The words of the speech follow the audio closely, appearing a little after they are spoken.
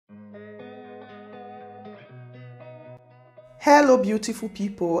Hello beautiful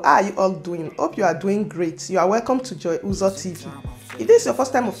people, how are you all doing? Hope you are doing great. You are welcome to Joy Uzo TV. If this is your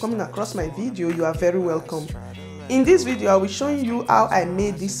first time of coming across my video, you are very welcome. In this video, I will be showing you how I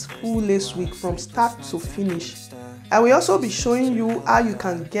made this full lace wig from start to finish. I will also be showing you how you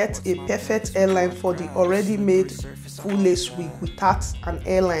can get a perfect hairline for the already made full lace wig without an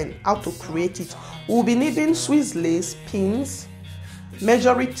hairline, how to create it. We will be needing Swiss lace, pins,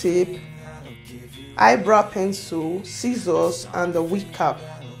 measuring tape, eyebrow pencil, scissors, and the wig cap.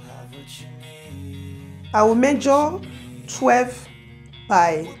 I will measure 12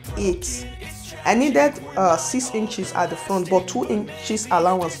 by 8. I needed 6 inches at the front, but 2 inches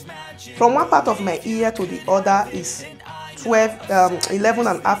allowance. From one part of my ear to the other is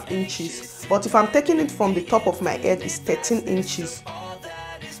 11.5 inches. But if I'm taking it from the top of my head, it's 13 inches.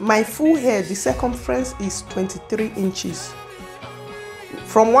 My full head, the circumference is 23 inches.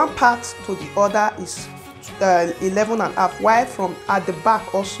 From one part to the other is 11.5, while from at the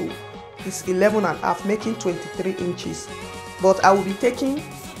back also is 11.5, making 23 inches. But I will be taking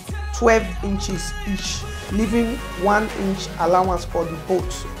 12 inches each, leaving 1 inch allowance for the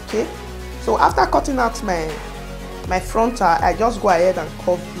both. Okay, so after cutting out my frontal, I just go ahead and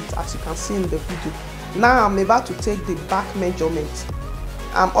curve it, as you can see in the video. Now I'm about to take the back measurement.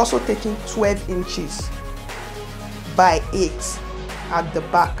 I'm also taking 12 inches by 8 at the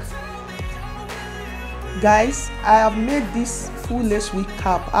back. Guys, I have made this full lace wig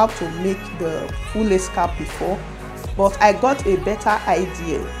cap, how to make the full lace cap before, but I got a better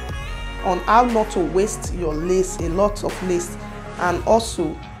idea on how not to waste your lace, a lot of lace, and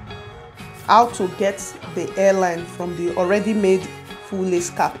also how to get the hairline from the already made full lace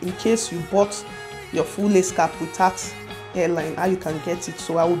cap in case you bought your full lace cap without hairline, how you can get it.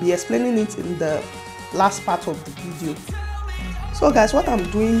 So I will be explaining it in the last part of the video. So guys, what I'm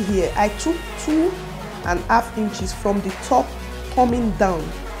doing here, I took 2.5 inches from the top coming down.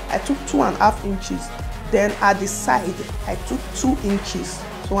 I took 2.5 inches. Then at the side, I took 2 inches.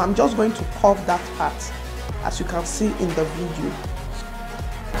 So I'm just going to curve that part, as you can see in the video.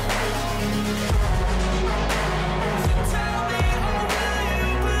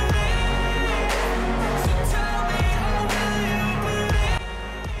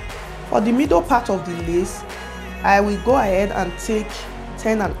 For the middle part of the lace, I will go ahead and take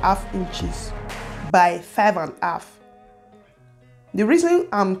 10.5 inches by 5.5. The reason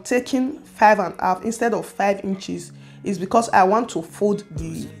I'm taking 5.5 instead of 5 inches is because I want to fold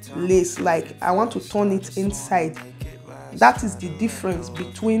the lace, like I want to turn it inside. That is the difference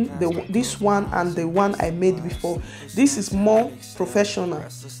between this one and the one I made before. This is more professional.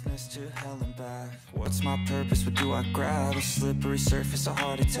 What's my purpose? What do I grab? A slippery surface, a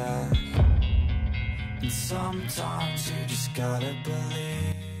heart attack. And sometimes you just gotta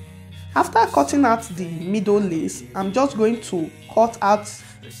believe. After cutting out the middle lace, I'm just going to cut out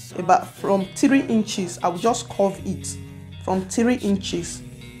about from 3 inches. I will just curve it from 3 inches.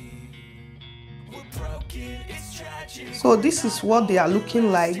 So this is what they are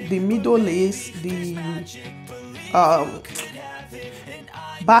looking like, the middle lace, the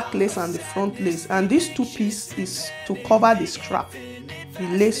back lace and the front lace. And this 2 pieces is to cover the strap, the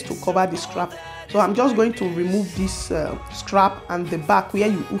lace to cover the strap. So I'm just going to remove this strap and the back where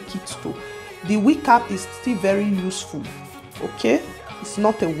you hook it to. The wig cap is still very useful, okay? It's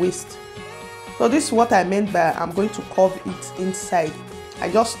not a waste. So this is what I meant by I'm going to curve it inside. I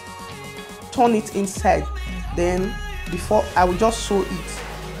just turn it inside, then before I will just sew it.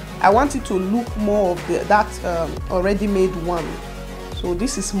 I want it to look more of that already made one. So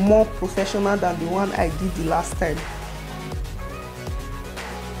this is more professional than the one I did the last time.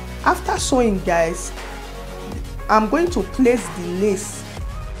 After sewing, guys, I'm going to place the lace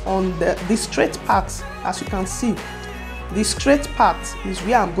on the straight part. As you can see, the straight part is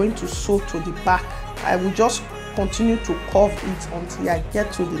where I'm going to sew to the back. I will just continue to curve it until I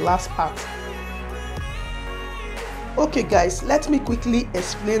get to the last part. Okay guys, let me quickly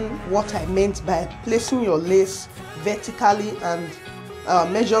explain what I meant by placing your lace vertically and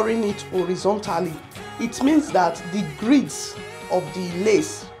measuring it horizontally. It means that the grids of the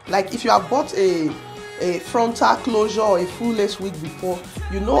lace, like if you have bought a frontal closure or a full lace wig before,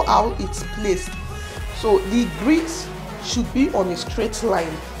 you know how it's placed. So the grids should be on a straight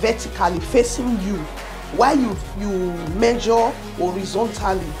line vertically facing you, while you measure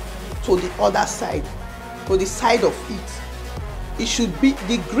horizontally to the other side, to the side of it. It should be,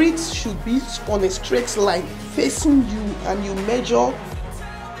 the grids should be on a straight line facing you, and you measure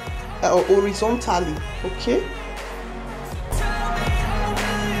horizontally, okay?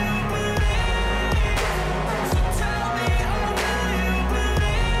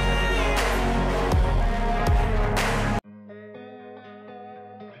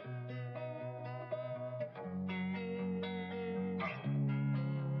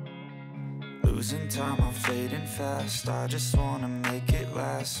 Losing time, I'm fading fast. I just wanna make it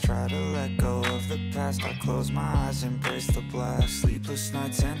last. Try to let go of the past. I close my eyes, embrace the blast. Sleepless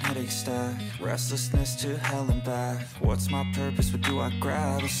nights and headaches stack. Restlessness to hell and back. What's my purpose? What do I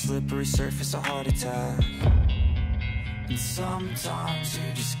grab? A slippery surface, a heart attack. And sometimes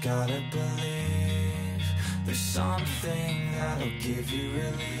you just gotta believe there's something that'll give you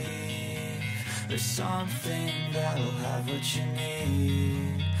relief. There's something that'll have what you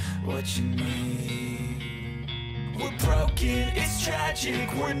need. What you need. We're broken, it's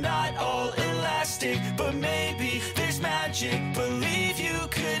tragic. We're not all elastic, but maybe there's magic. Believe you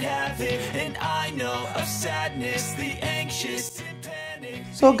could have it. And I know of sadness, the anxious and panic.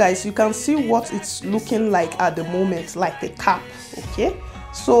 So guys, you can see what it's looking like at the moment, like a cap. Okay,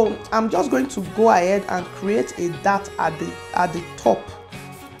 so I'm just going to go ahead and create a dart at the top,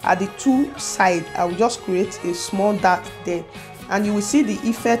 at the two sides. I will just create a small dart there, and you will see the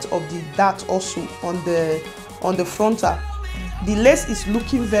effect of the dart also on the frontal. The lace is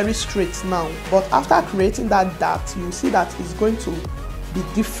looking very straight now, but after creating that dart, you will see that it's going to be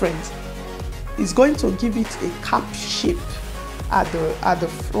different. It's going to give it a cap shape at the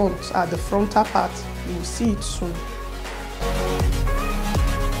front, at the frontal part. You will see it soon.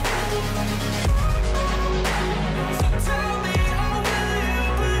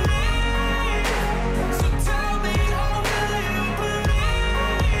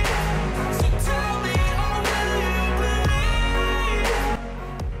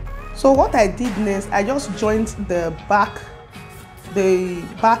 So what I did next, I just joined the back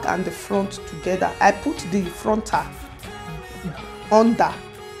and the front together. I put the frontal under,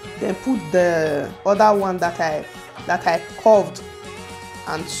 then put the other one that I curved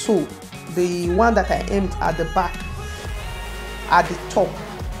and sew, the one that I aimed at the back at the top.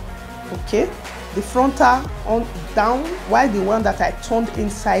 Okay, the frontal on down, while the one that I turned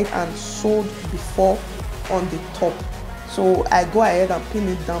inside and sewed before on the top. So I go ahead and pin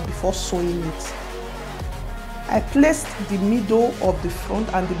it down before sewing it. I placed the middle of the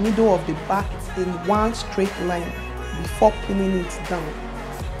front and the middle of the back in one straight line before pinning it down.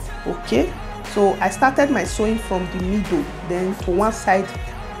 Okay, so I started my sewing from the middle, then to one side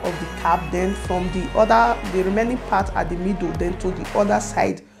of the cap, then from the remaining part at the middle, then to the other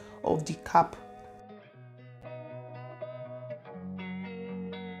side of the cap.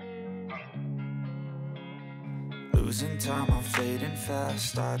 Losing time, I'm fading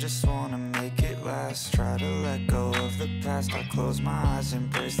fast. I just wanna make it last. Try to let go of the past. I close my eyes,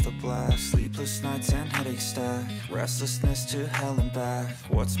 embrace the blast. Sleepless nights and headaches stack. Restlessness to hell and back.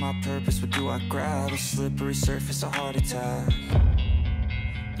 What's my purpose? What do I grab? A slippery surface, a heart attack.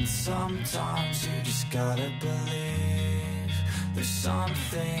 And sometimes you just gotta believe there's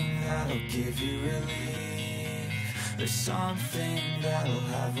something that'll give you relief. There's something that'll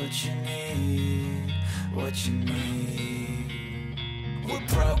have what you need. What you need. We're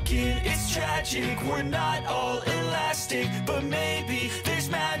broken, it's tragic. We're not all elastic, but maybe there's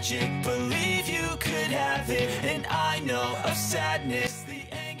magic. Believe you could have it. And I know of sadness, the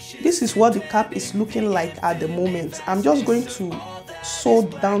anxious. This is what the cap is looking like at the moment. I'm just going to sew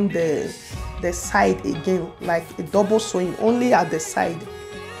down the side again, like a double sewing, only at the side.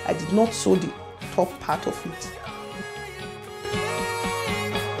 I did not sew the top part of it.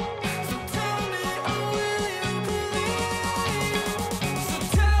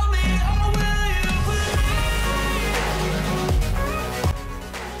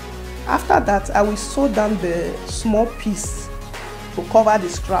 After that, I will sew down the small piece to cover the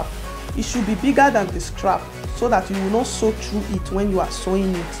strap. It should be bigger than the strap so that you will not sew through it when you are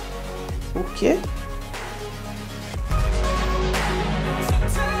sewing it. Okay.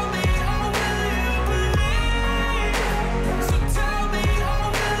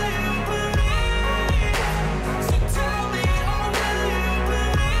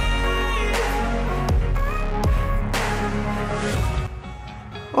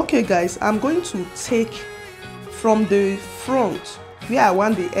 Okay guys, I'm going to take from the front where I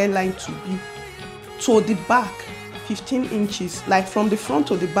want the hairline to be to the back 15 inches. Like from the front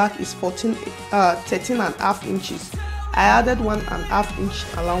to the back is 13.5 inches. I added 1.5 inch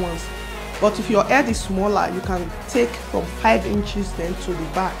allowance, but if your head is smaller, you can take from 5 inches then to the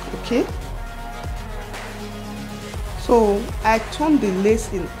back. Okay, so I turn the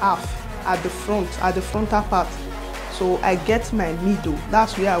lace in half at the front, at the frontal part. So I get my middle.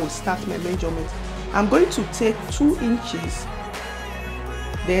 That's where I will start my measurement. I'm going to take 2 inches,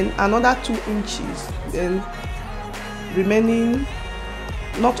 then another 2 inches, then remaining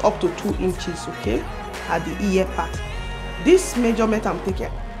not up to 2 inches, okay, at the ear part. This measurement I'm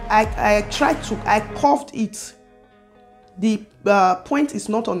taking, I curved it. The point is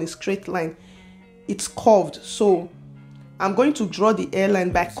not on a straight line. it's curved, so I'm going to draw the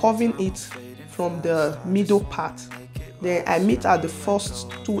hairline by curving it from the middle part. Then I meet at the first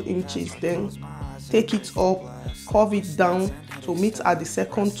 2 inches, then take it up, curve it down to meet at the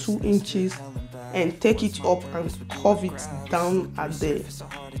second 2 inches, and take it up and curve it down at the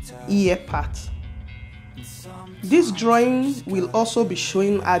ear part. This drawing will also be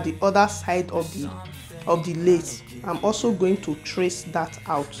showing at the other side of the lace. I'm also going to trace that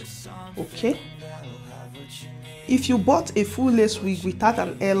out. Okay, if you bought a full lace wig without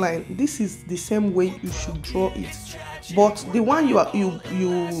an hairline, this is the same way you should draw it, but the one you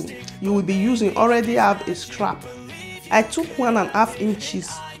will be using already have a strap. I took 1.5 inches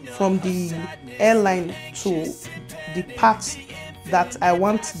from the hairline to the part that I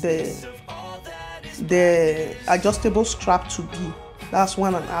want the adjustable strap to be. That's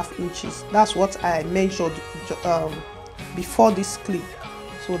 1.5 inches. That's what I measured before this clip,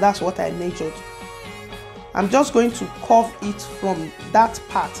 so that's what I measured. I'm just going to curve it from that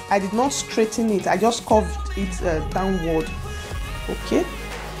part. I did not straighten it, I just curved it downward. Okay,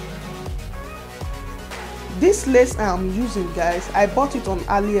 this lace I am using, guys, I bought it on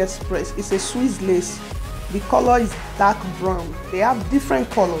AliExpress. It's a Swiss lace. The color is dark brown. They have different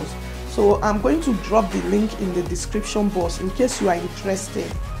colors, so I'm going to drop the link in the description box in case you are interested.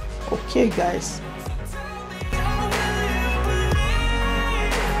 Okay, guys.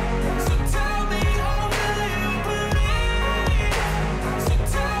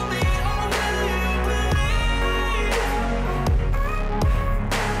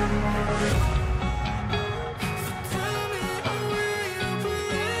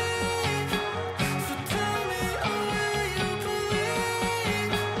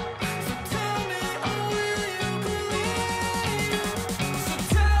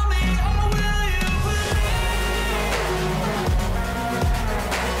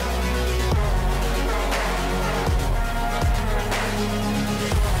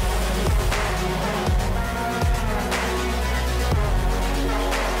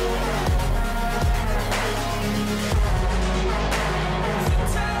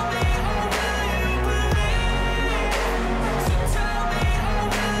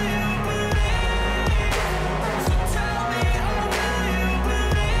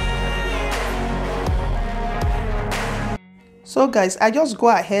 So guys, I just go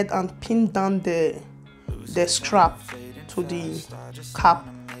ahead and pin down the strap to the cap,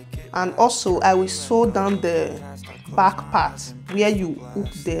 and also I will sew down the back part where you hook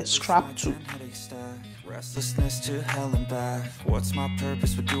the strap to. Restlessness to hell and back. What's my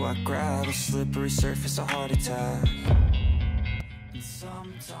purpose? What do I grab? A slippery surface, a heart attack.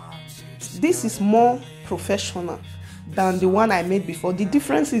 This is more professional than the one I made before. The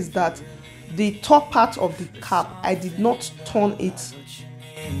difference is that the top part of the cap, I did not turn it.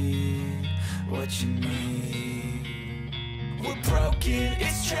 What you need. We're broken,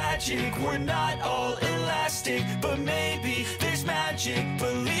 it's tragic. We're not all elastic, but maybe there's magic.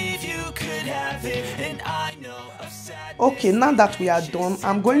 Believe you could have it, and I know of sadness. Okay, now that we are done,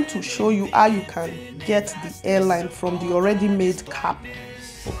 I'm going to show you how you can get the hairline from the already made cap.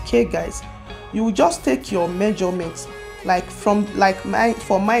 Okay, guys, you will just take your measurements,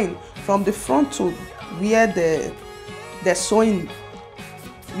 for mine, from the front to where the sewing,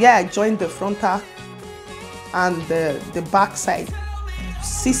 where I joined the frontal and the back side,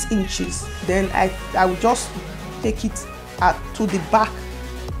 6 inches. Then I will just take it to the back,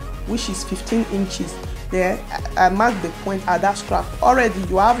 which is 15 inches. There I mark the point at that strap. Already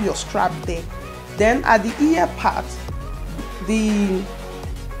you have your strap there. Then at the ear part, you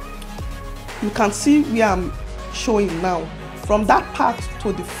can see where I'm showing now. From that part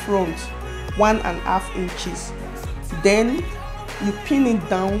to the front, 1.5 inches. Then you pin it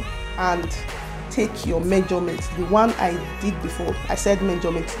down and take your measurements. The one I did before, I said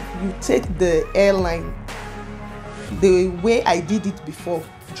measurements. You take the hairline the way I did it before,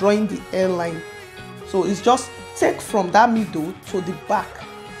 drawing the hairline. So it's just take from that middle to the back.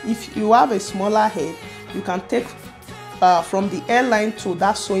 If you have a smaller head, you can take from the hairline to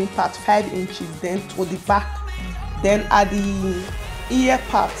that sewing part 5 inches, then to the back. Then at the ear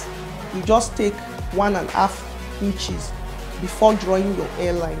part, you just take 1.5 inches before drawing your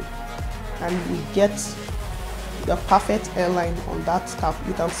hairline, and you get the perfect hairline on that cap.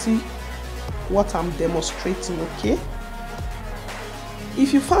 You can see what I'm demonstrating. Okay,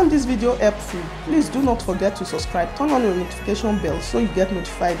 if you found this video helpful, please do not forget to subscribe, turn on your notification bell so you get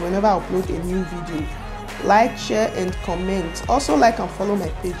notified whenever I upload a new video. Like, share and comment. Also like and follow my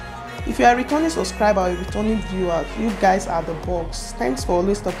page. If you are a returning subscriber or a returning viewer, you guys are the boss. Thanks for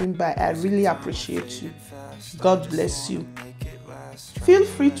always stopping by. I really appreciate you. God bless you. Feel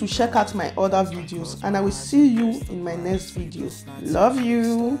free to check out my other videos, and I will see you in my next video. Love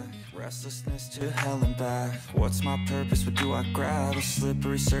you. Restlessness to hell and back. What's my purpose? What do I grab? A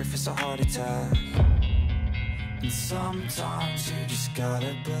slippery surface, a heart attack. And sometimes you just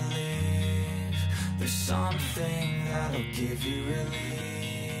gotta believe there's something that'll give you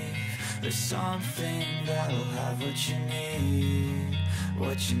relief. There's something that'll have what you need,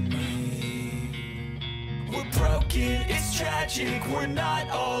 what you need. We're broken, it's tragic, we're not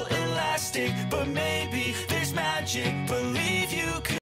all elastic, but maybe there's magic, believe you could.